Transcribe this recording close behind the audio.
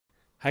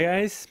Hi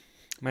guys,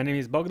 my name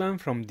is Bogdan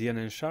from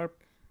DNN Sharp.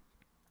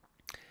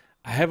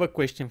 I have a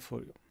question for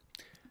you.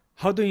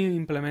 How do you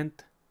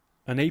implement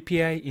an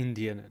API in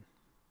DNN?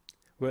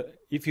 Well,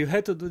 if you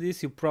had to do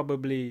this, you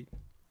probably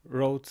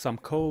wrote some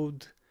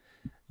code,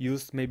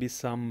 used maybe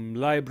some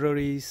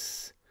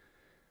libraries,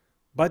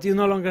 but you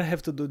no longer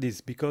have to do this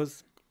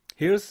because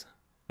here's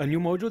a new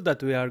module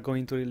that we are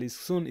going to release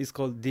soon. It's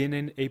called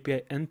DNN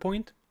API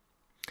Endpoint.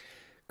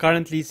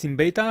 Currently it's in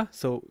beta,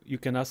 so you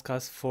can ask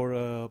us for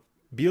a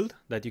build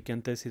that you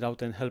can test it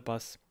out and help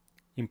us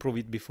improve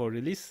it before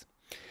release.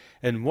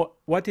 And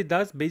what it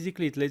does,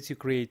 basically it lets you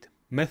create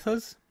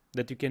methods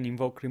that you can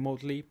invoke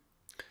remotely,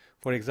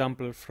 for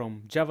example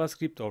from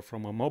JavaScript or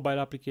from a mobile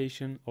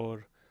application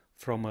or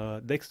from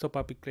a desktop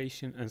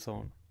application and so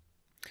on.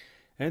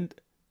 And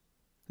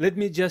let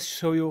me just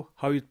show you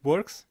how it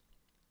works.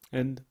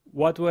 And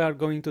what we are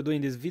going to do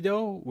in this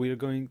video, we are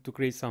going to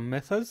create some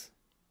methods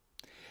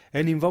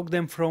and invoke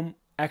them from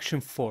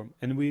action form,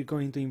 and we're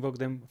going to invoke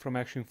them from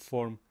action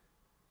form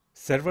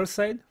server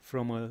side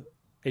from a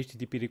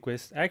HTTP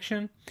request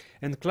action,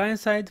 and client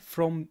side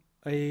from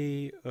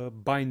a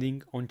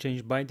binding on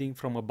change binding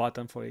from a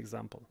button, for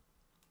example.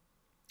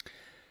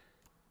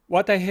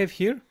 What I have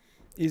here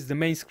is the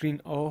main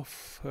screen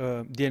of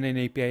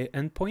DNN API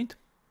Endpoint,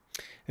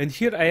 and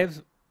here I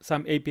have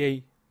some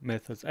API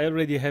methods. I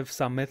already have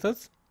some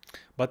methods,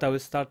 but I will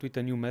start with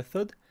a new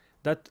method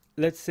that,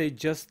 let's say,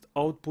 just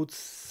outputs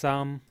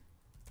some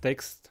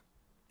text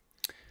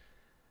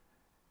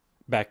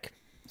back.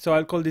 So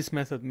I'll call this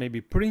method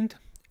maybe print,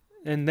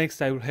 and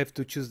next I will have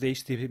to choose the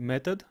HTTP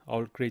method.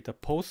 I'll create a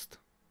post,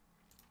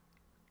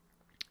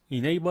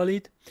 enable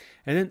it,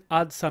 and then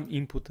add some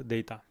input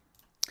data.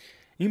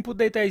 Input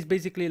data is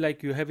basically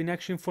like you have in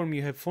action form,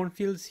 you have form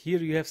fields. Here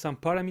you have some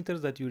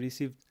parameters that you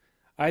received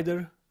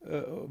either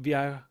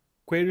via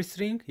query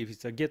string, if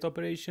it's a get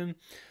operation,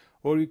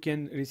 or you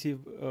can receive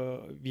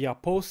via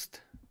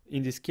post,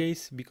 in this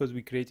case, because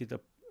we created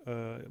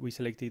we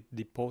selected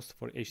the post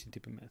for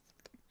HTTP method.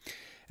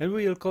 And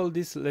we will call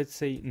this, let's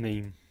say,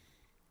 name.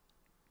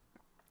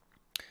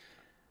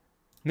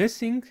 Next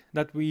thing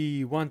that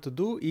we want to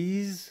do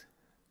is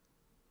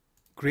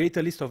create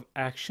a list of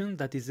actions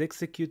that is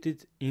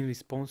executed in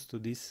response to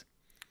this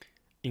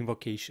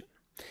invocation.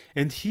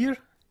 And here,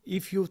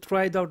 if you've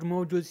tried our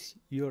modules,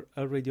 you're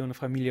already on a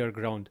familiar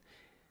ground.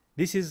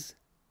 This is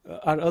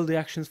are all the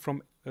actions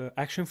from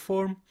action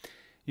form.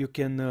 You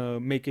can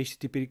make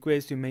HTTP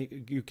requests,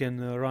 you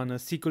can run a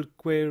SQL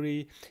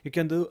query, you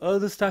can do all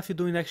the stuff you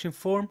do in action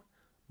form,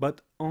 but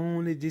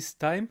only this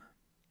time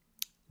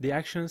the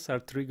actions are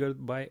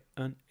triggered by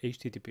an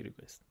HTTP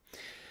request.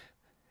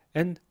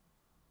 And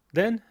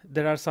then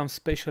there are some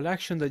special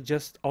actions that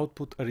just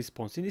output a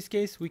response. In this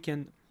case, we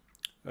can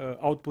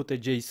output a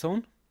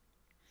JSON,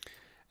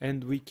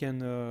 and we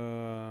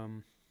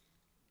can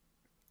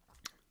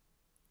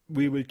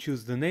we will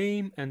choose the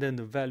name and then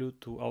the value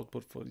to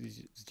output for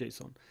this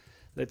JSON.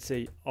 Let's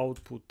say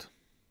output,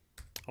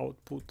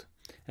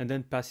 and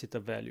then pass it a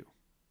value.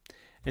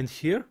 And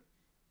here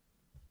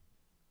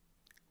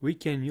we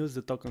can use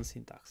the token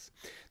syntax.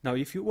 Now,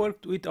 if you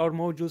worked with our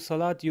modules a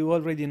lot, you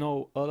already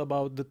know all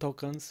about the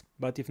tokens,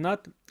 but if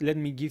not, let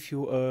me give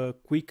you a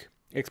quick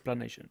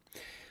explanation.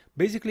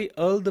 Basically,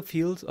 all the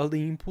fields, all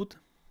the input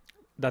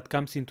that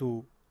comes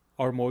into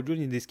our module,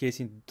 in this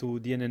case into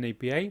DNN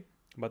API,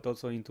 but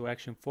also into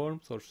action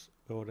forms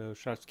or a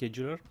chart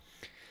scheduler,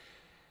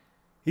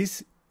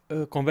 is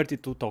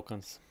converted to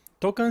tokens.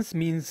 Tokens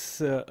means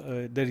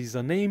there is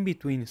a name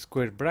between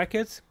square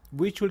brackets,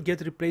 which will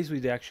get replaced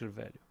with the actual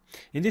value.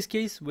 In this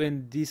case,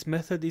 when this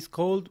method is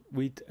called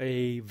with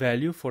a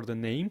value for the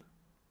name,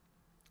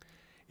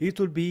 it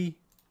will be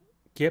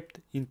kept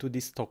into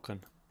this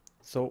token.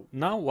 So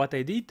now what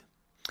I did,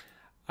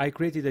 I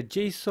created a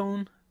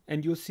JSON,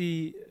 and you'll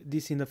see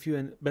this in a few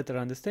and better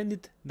understand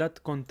it,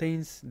 that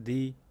contains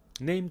the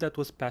name that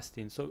was passed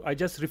in. So I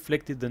just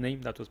reflected the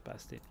name that was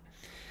passed in.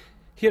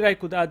 Here I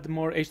could add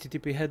more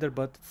HTTP header,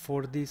 but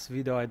for this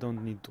video I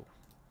don't need to.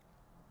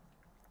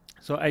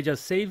 So I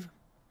just save,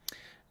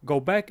 go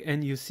back,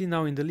 and you see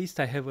now in the list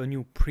I have a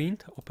new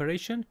print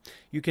operation.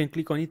 You can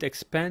click on it,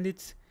 expand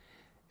it,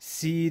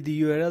 see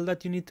the URL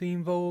that you need to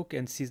invoke,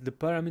 and see the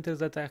parameters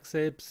that it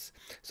accepts.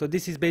 So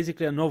this is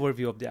basically an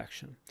overview of the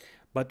action.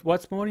 But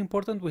what's more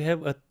important, we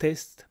have a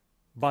test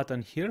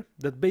button here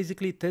that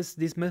basically tests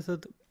this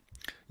method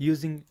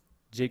using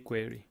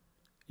jQuery.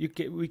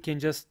 We can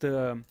just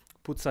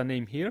put some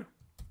name here.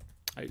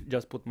 I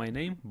just put my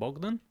name,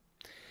 Bogdan,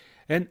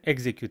 and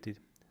execute it.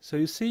 So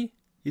you see,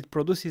 it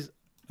produces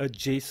a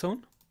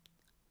JSON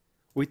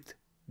with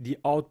the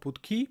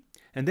output key,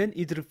 and then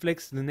it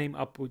reflects the name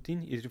output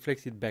in, it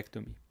reflects it back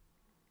to me.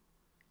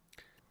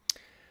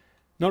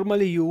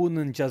 Normally you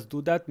wouldn't just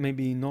do that.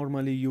 Maybe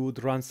normally you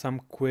would run some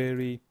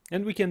query,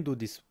 and we can do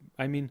this.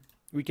 I mean,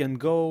 we can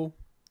go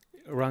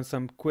run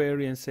some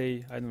query and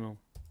say, I don't know,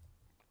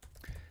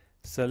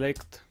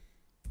 select,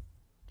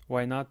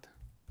 why not,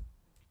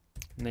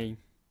 name,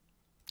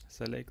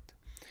 select.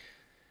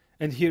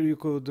 And here you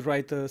could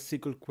write a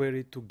SQL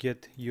query to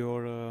get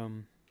your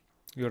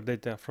your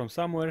data from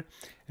somewhere,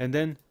 and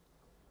then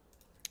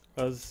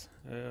as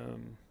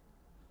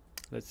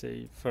let's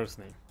say first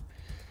name,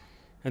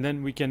 and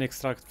then we can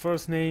extract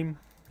first name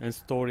and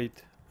store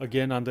it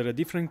again under a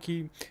different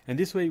key, and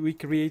this way we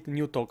create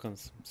new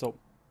tokens. So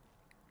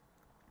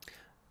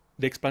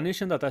the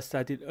explanation that I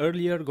started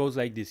earlier goes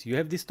like this: you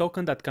have this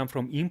token that come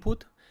from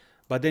input,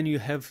 but then you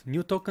have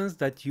new tokens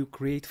that you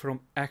create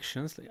from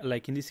actions.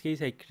 Like in this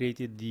case, I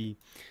created the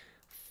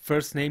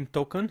first name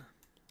token.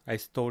 I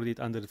stored it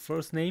under the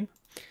first name,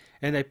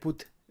 and I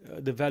put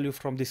the value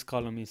from this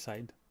column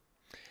inside.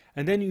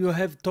 And then you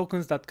have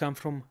tokens that come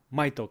from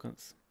my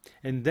tokens.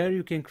 And there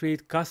you can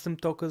create custom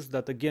tokens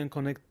that again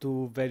connect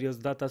to various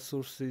data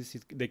sources.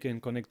 They can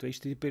connect to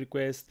HTTP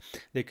requests,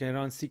 they can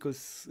run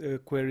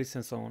SQL queries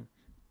and so on.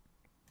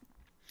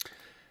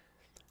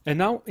 And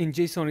now in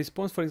JSON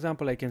response, for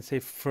example, I can say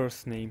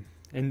first name.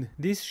 And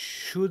this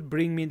should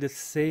bring me the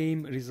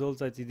same results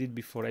that it did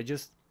before. I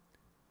just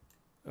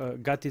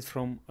got it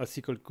from a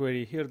SQL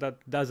query here that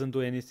doesn't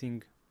do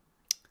anything.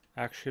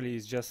 Actually,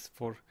 it's just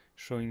for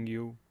showing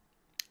you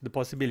the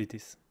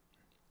possibilities.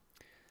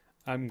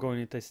 I'm going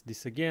to test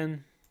this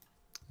again.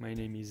 My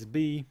name is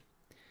B,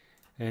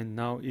 and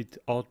now it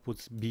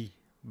outputs B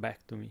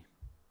back to me.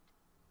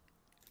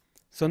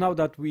 So now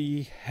that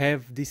we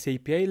have this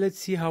API, let's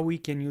see how we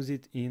can use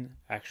it in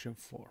action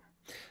form.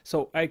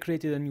 So I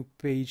created a new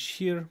page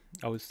here.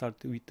 I will start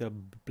with a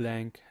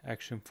blank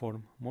action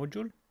form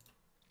module.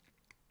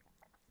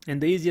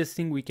 And the easiest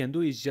thing we can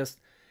do is just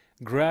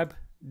grab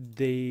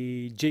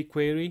the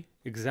jQuery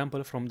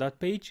example from that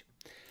page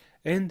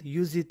and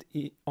use it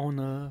on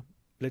a,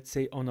 let's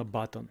say, on a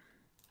button.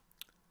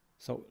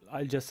 So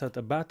I'll just set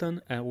a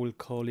button and we'll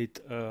call it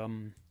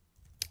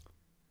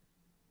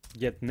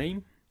get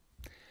name.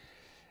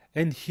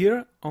 And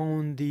here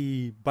on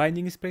the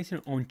binding expression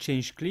on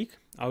change click,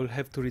 I will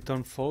have to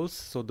return false,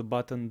 so the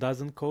button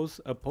doesn't cause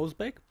a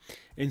postback.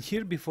 And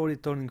here, before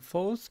returning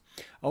false,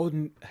 I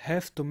would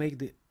have to make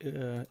the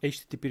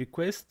HTTP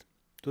request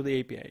to the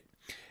API.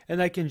 And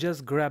I can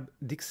just grab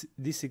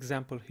this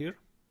example here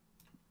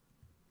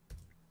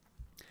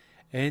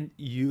and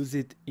use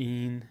it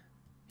in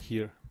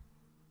here.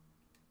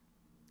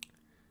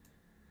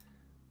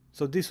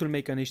 So this will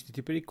make an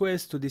HTTP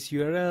request to this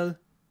URL,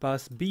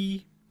 pass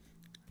B.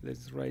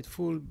 Let's write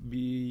full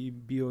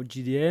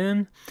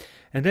BOGDN,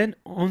 and then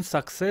on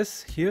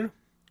success here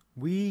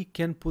we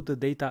can put the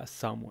data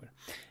somewhere,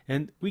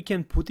 and we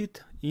can put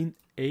it in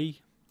a,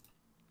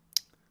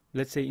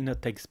 let's say, in a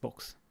text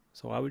box.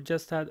 So I will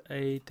just add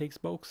a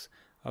text box.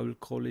 I will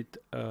call it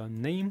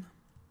name,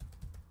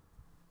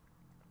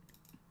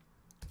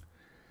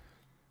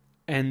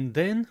 and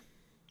then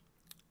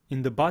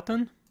in the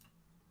button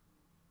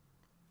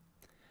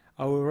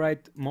I will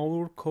write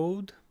more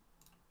code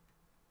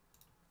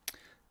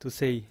to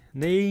say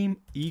name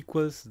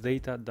equals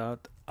data.output.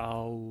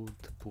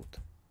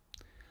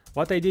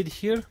 What I did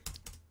here,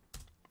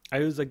 I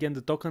use again the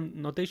token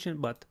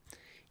notation, but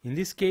in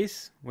this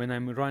case, when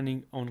I'm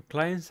running on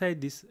client side,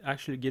 this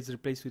actually gets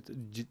replaced with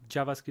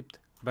JavaScript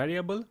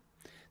variable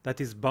that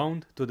is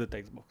bound to the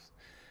text box.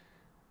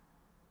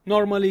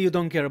 Normally, you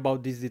don't care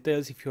about these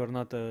details if you are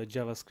not a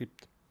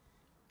JavaScript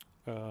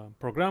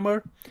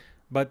programmer.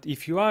 But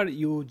if you are,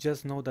 you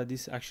just know that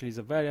this actually is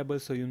a variable,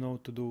 so you know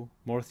to do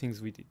more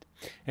things with it.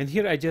 And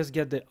here I just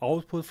get the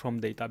output from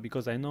data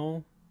because I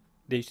know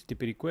the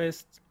HTTP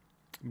request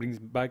brings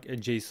back a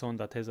JSON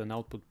that has an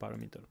output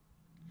parameter.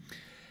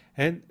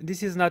 And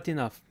this is not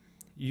enough.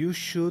 You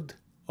should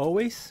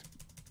always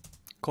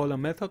call a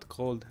method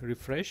called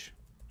refresh,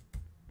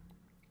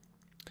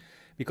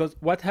 because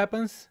what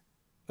happens,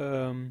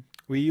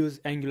 we use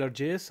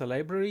AngularJS, a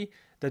library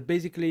that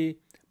basically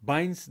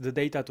binds the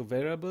data to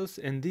variables,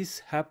 and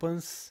this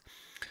happens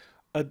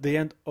at the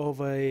end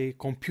of a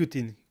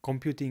computing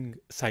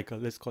cycle,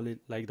 let's call it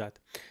like that.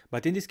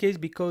 But in this case,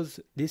 because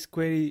this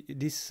query,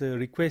 this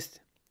request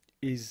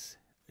is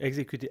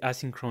executed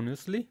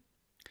asynchronously,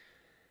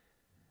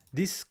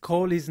 this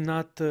call is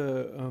not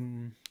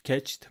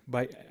catched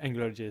by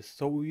AngularJS.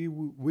 So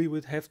we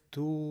would have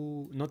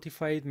to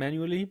notify it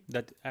manually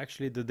that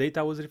actually the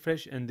data was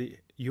refreshed and the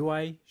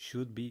UI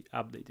should be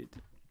updated.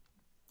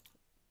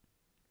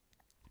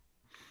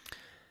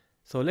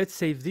 So let's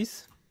save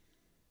this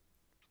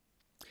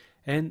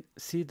and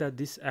see that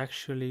this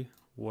actually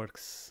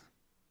works.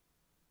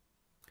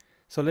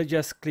 So let's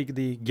just click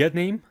the get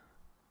name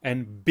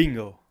and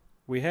bingo,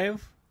 we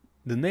have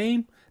the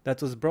name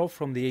that was brought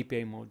from the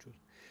API module.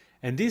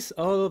 And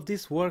all of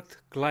this worked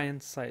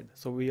client side.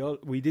 So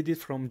we did it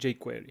from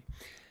jQuery.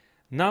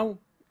 Now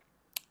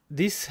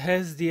this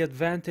has the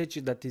advantage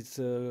that it's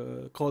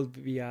called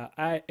via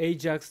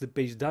Ajax. The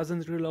page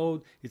doesn't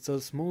reload, it's all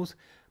smooth,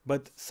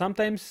 but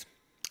sometimes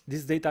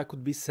this data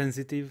could be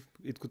sensitive.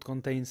 It could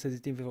contain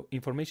sensitive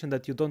information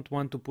that you don't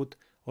want to put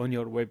on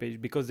your web page,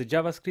 because the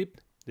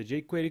JavaScript, the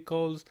jQuery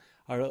calls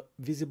are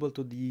visible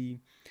to the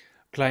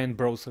client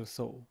browser.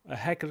 So a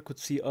hacker could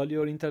see all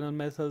your internal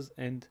methods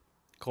and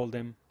call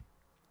them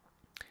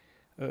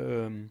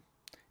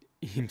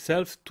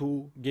himself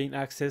to gain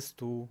access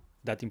to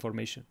that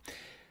information.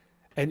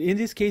 And in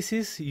these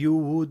cases, you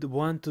would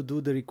want to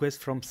do the request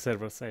from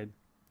server side.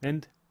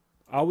 And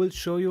I will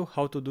show you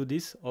how to do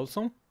this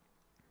also.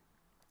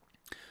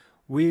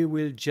 We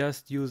will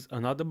just use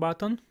another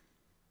button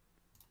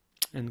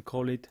and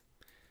call it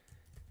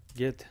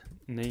get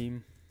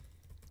name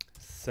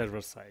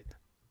server side.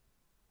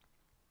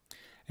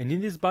 And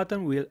in this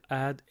button, we'll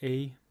add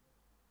a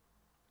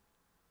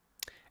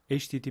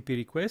HTTP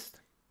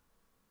request,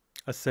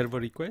 a server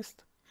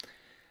request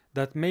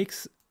that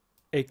makes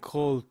a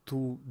call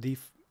to the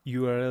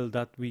URL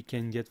that we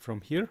can get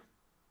from here.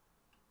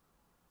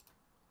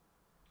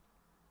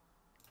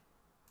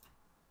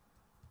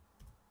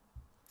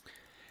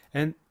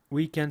 And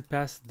we can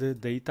pass the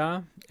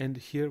data, and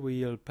here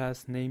we will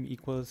pass name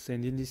equals,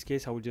 and in this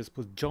case I will just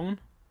put John.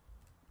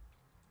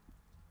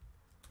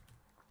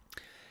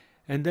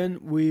 And then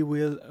we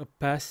will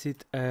pass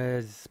it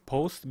as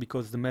post,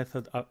 because the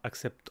method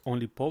accepts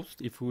only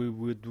post. If we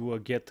would do a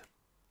get,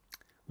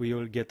 we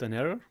will get an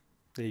error.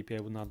 The API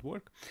would not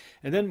work.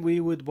 And then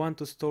we would want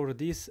to store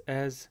this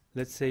as,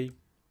 let's say,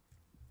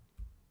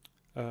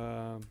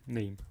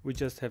 name. We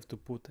just have to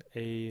put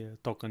a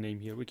token name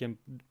here. We can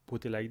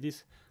put it like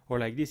this or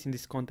like this. In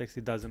this context,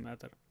 it doesn't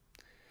matter.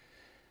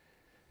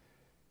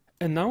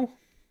 And now,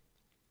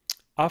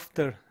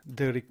 after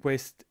the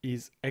request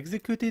is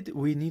executed,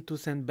 we need to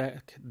send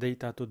back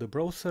data to the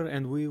browser,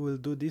 and we will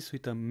do this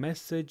with a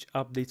message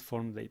update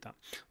form data.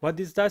 What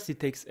this does, it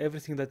takes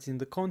everything that's in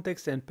the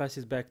context and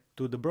passes back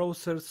to the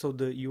browser, so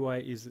the UI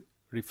is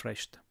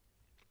refreshed.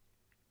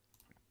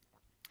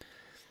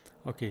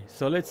 Okay,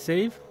 so let's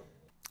save,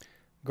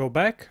 go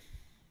back,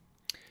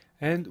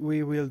 and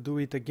we will do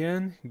it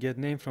again, get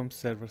name from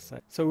server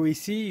side. So we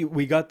see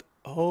we got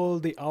all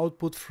the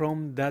output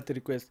from that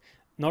request.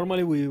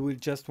 Normally we will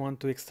just want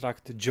to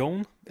extract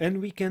John,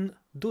 and we can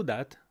do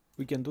that.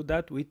 We can do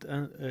that with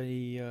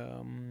a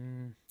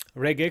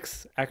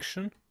regex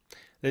action.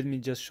 Let me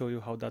just show you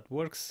how that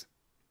works.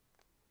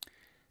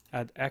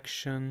 Add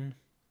action,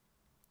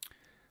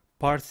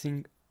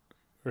 parsing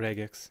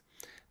regex.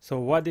 So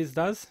what this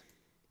does,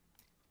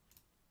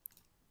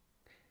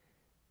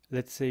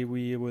 let's say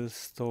we will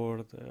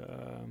store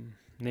the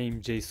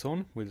name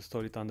JSON. We'll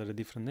store it under a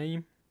different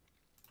name.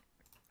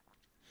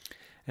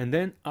 And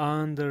then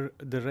under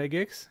the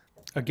regex,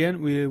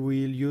 again, we will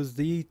use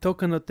the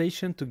token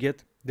notation to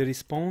get the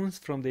response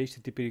from the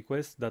HTTP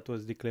request that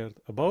was declared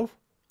above,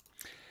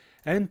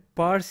 and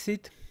parse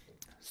it,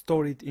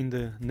 store it in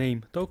the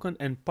name token,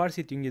 and parse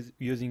it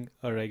using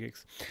a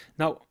regex.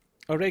 Now,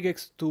 a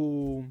regex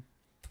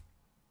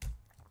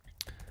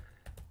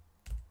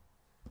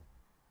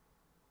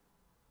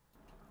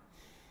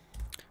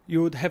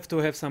you would have to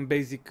have some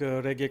basic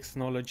regex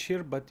knowledge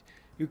here, but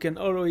you can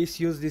always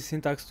use this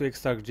syntax to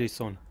extract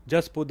JSON.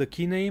 Just put the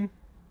key name,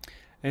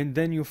 and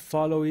then you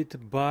follow it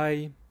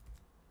by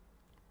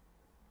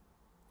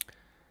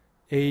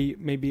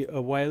maybe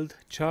a wild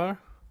char,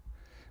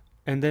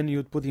 and then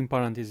you'd put in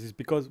parentheses,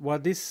 because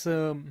what this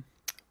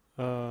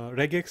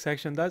regex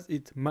action does,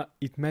 it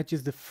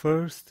matches the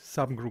first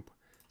subgroup.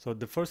 So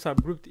the first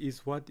subgroup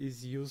is what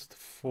is used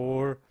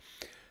for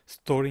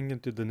storing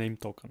into the name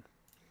token.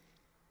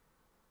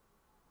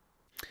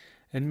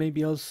 And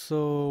maybe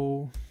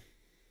also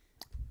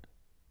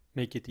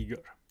make it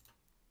eager.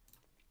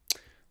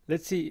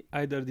 Let's see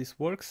either this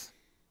works.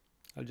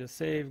 I'll just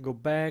save, go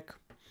back,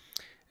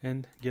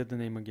 and get the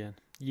name again.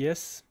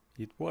 Yes,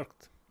 it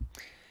worked.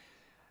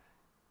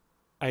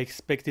 I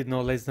expected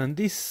no less than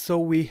this. So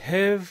we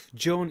have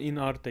John in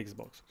our text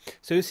box.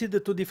 So you see the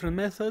two different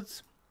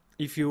methods.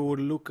 If you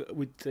look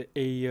with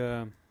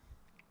a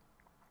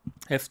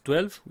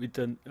F12 with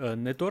a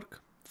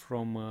network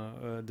from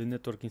the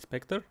network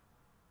inspector,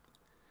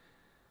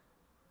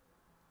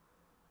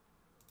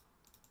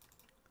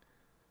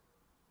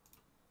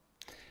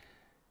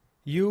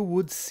 you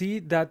would see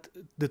that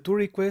the two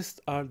requests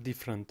are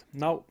different.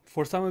 Now,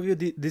 for some of you,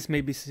 this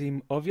may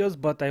seem obvious,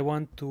 but I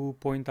want to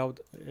point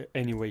out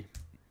anyway.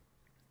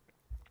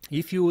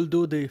 If you will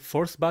do the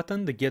first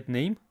button, the get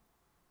name,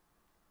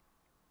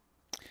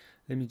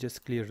 let me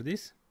just clear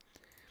this.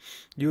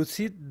 You'll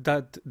see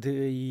that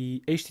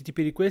the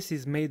HTTP request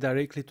is made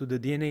directly to the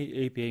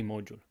DNN API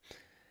module.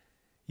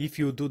 If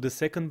you do the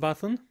second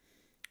button,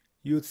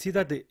 you'll see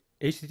that the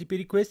HTTP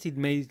request is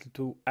made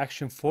to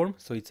action form,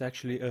 so it's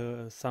actually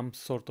some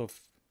sort of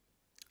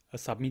a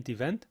submit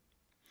event,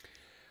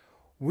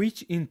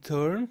 which in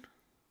turn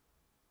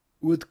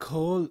would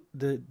call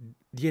the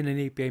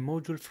DNN API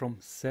module from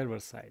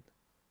server side.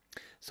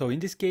 So in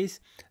this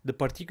case, the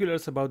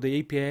particulars about the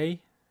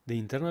API, the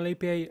internal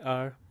API,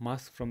 are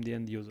masked from the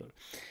end user.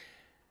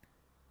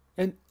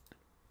 And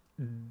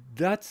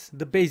that's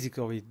the basic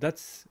of it.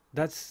 That's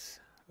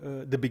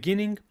the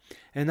beginning,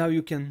 and now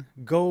you can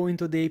go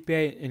into the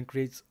API and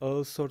create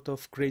all sort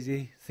of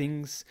crazy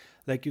things.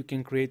 Like you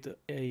can create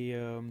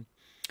a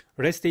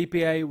REST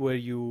API where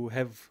you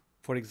have,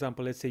 for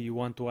example, let's say you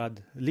want to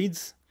add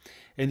leads,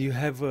 and you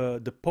have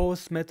the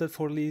post method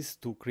for leads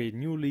to create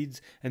new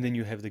leads, and then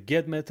you have the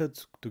get method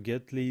to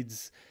get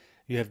leads.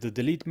 You have the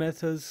delete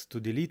methods to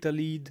delete a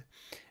lead,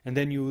 and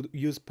then you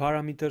use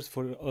parameters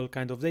for all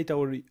kinds of data,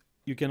 or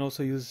you can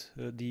also use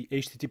the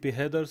HTTP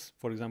headers,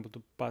 for example,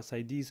 to pass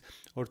IDs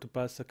or to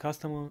pass a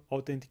custom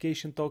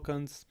authentication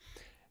tokens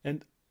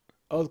and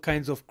all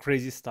kinds of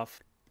crazy stuff.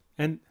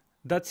 And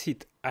that's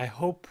it. I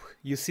hope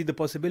you see the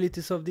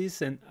possibilities of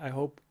this, and I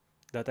hope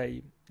that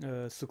I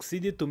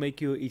succeeded to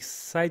make you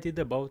excited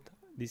about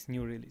this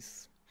new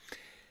release.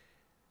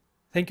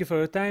 Thank you for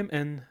your time,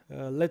 and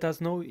let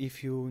us know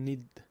if you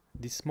need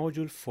this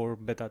module for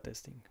beta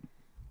testing.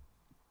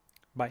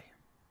 Bye.